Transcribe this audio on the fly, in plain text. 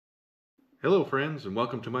Hello friends and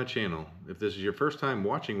welcome to my channel. If this is your first time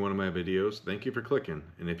watching one of my videos, thank you for clicking.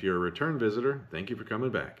 And if you're a return visitor, thank you for coming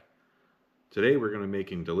back. Today we're going to be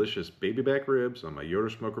making delicious baby back ribs on my Yoder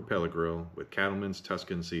Smoker pellet grill with Cattleman's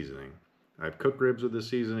Tuscan seasoning. I've cooked ribs with this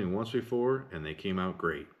seasoning once before and they came out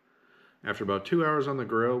great. After about 2 hours on the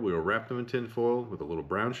grill, we will wrap them in tin foil with a little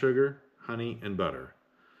brown sugar, honey, and butter.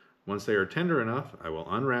 Once they are tender enough, I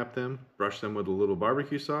will unwrap them, brush them with a little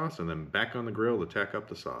barbecue sauce, and then back on the grill to tack up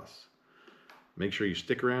the sauce. Make sure you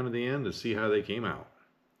stick around to the end to see how they came out.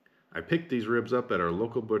 I picked these ribs up at our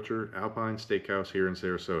local butcher, Alpine Steakhouse here in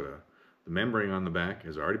Sarasota. The membrane on the back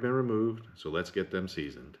has already been removed, so let's get them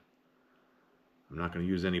seasoned. I'm not going to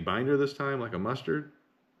use any binder this time like a mustard.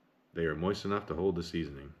 They are moist enough to hold the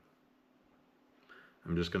seasoning.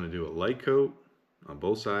 I'm just going to do a light coat on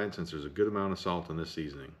both sides since there's a good amount of salt in this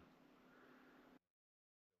seasoning.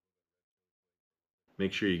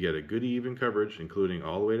 Make sure you get a good even coverage, including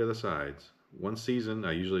all the way to the sides. Once seasoned,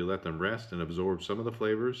 I usually let them rest and absorb some of the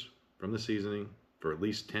flavors from the seasoning for at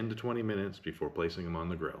least 10 to 20 minutes before placing them on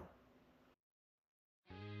the grill.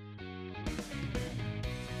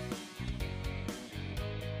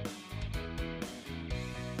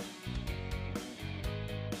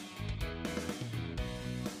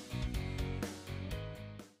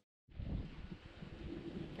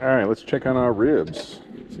 All right, let's check on our ribs,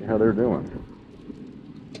 see how they're doing.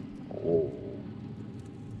 Oh,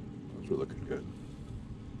 those are looking good.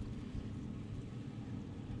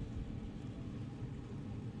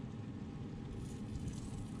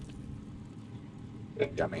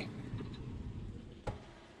 Yummy.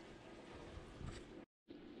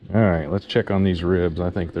 All right, let's check on these ribs. I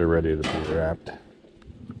think they're ready to be wrapped.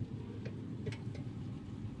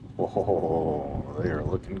 Oh, they are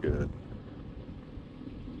looking good.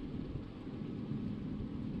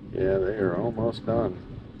 Yeah, they are almost done.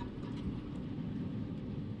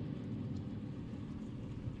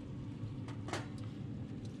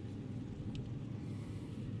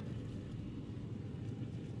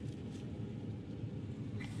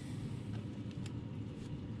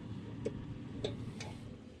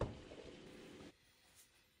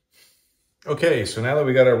 Okay, so now that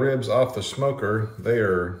we got our ribs off the smoker, they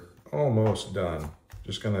are almost done.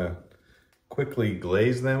 Just gonna quickly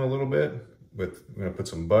glaze them a little bit I'm gonna put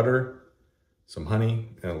some butter, some honey,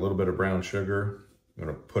 and a little bit of brown sugar. I'm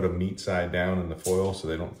gonna put them meat side down in the foil so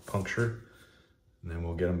they don't puncture. And then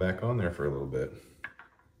we'll get them back on there for a little bit.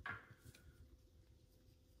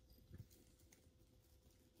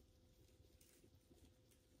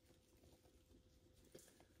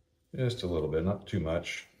 Just a little bit, not too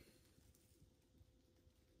much.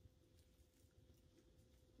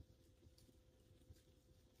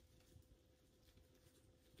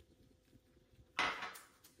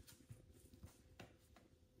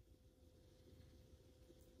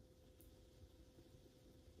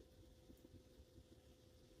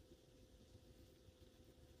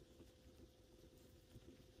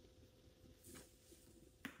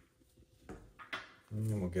 And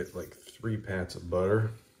then we'll get like 3 pats of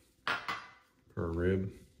butter per rib.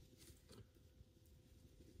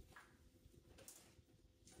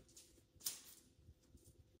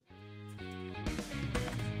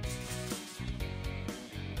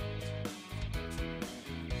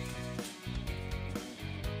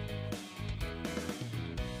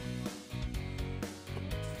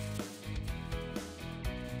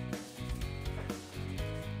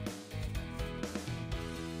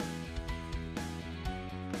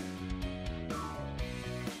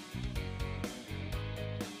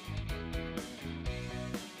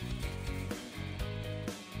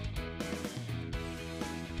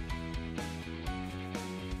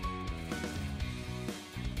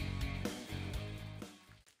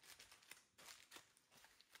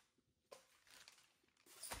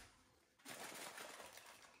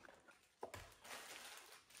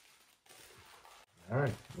 All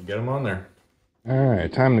right, we'll get them on there. All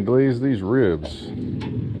right, time to glaze these ribs.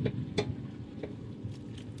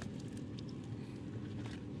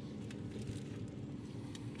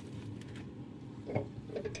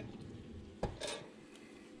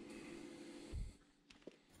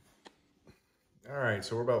 All right,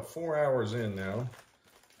 so we're about 4 hours in now.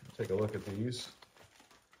 Take a look at these.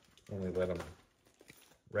 Only let them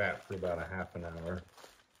wrap for about a half an hour.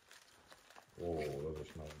 Oh, those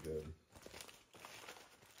are smelling good.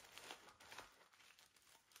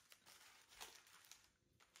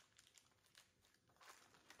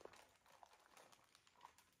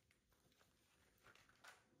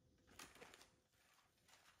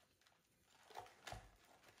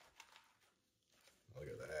 Look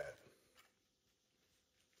at that.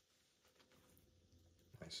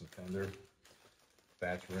 Nice and tender.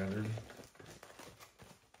 Fat's rendered.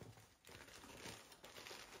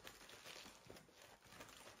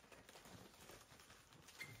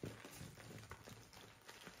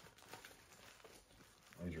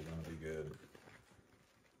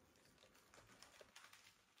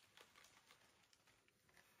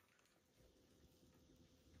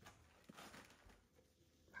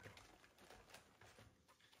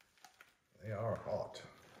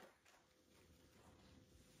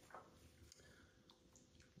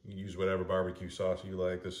 You can use whatever barbecue sauce you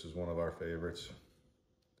like. This is one of our favorites.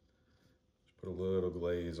 Just put a little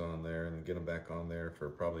glaze on there and get them back on there for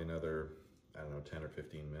probably another, I don't know, 10 or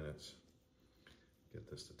 15 minutes.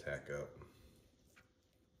 Get this to tack up.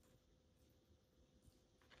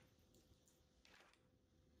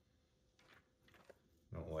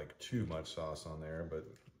 Don't like too much sauce on there, but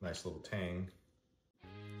nice little tang.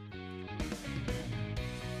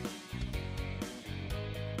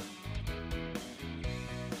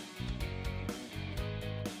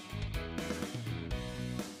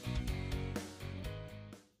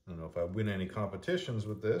 I don't know if I win any competitions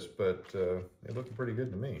with this, but they're looking pretty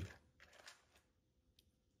good to me.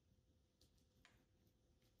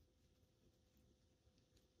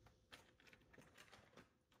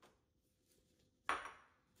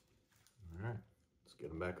 All right, let's get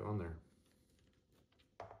them back on there.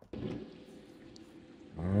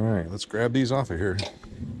 All right, let's grab these off of here.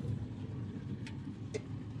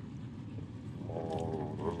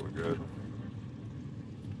 Oh, those look good.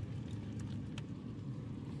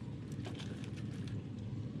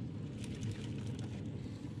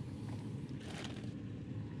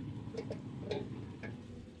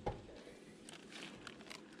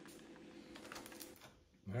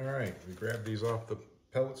 All right, we grab these off the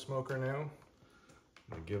pellet smoker now.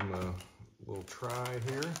 I'm gonna give them a little try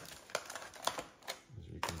here. As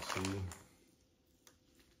you can see,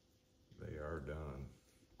 they are done.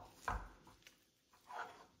 I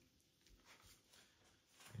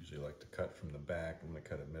usually like to cut from the back. I'm gonna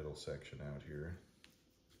cut a middle section out here.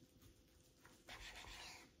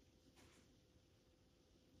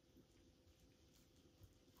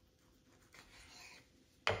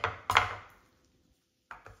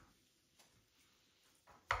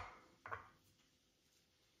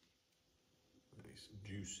 Nice and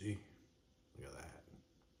juicy. Look at that.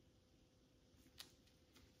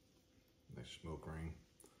 Nice smoke ring.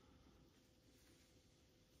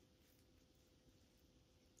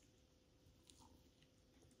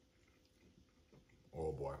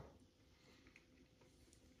 Oh boy.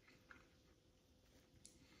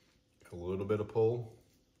 A little bit of pull,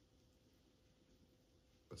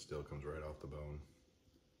 but still comes right off the bone.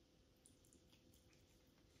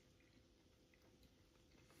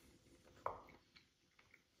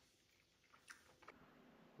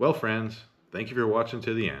 Well friends, thank you for watching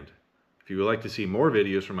to the end. If you would like to see more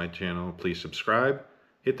videos from my channel, please subscribe,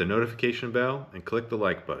 hit the notification bell, and click the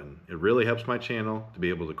like button. It really helps my channel to be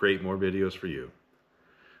able to create more videos for you.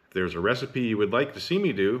 If there's a recipe you would like to see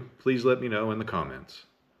me do, please let me know in the comments.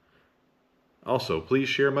 Also, please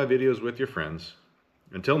share my videos with your friends.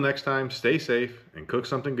 Until next time, stay safe and cook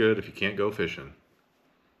something good if you can't go fishing.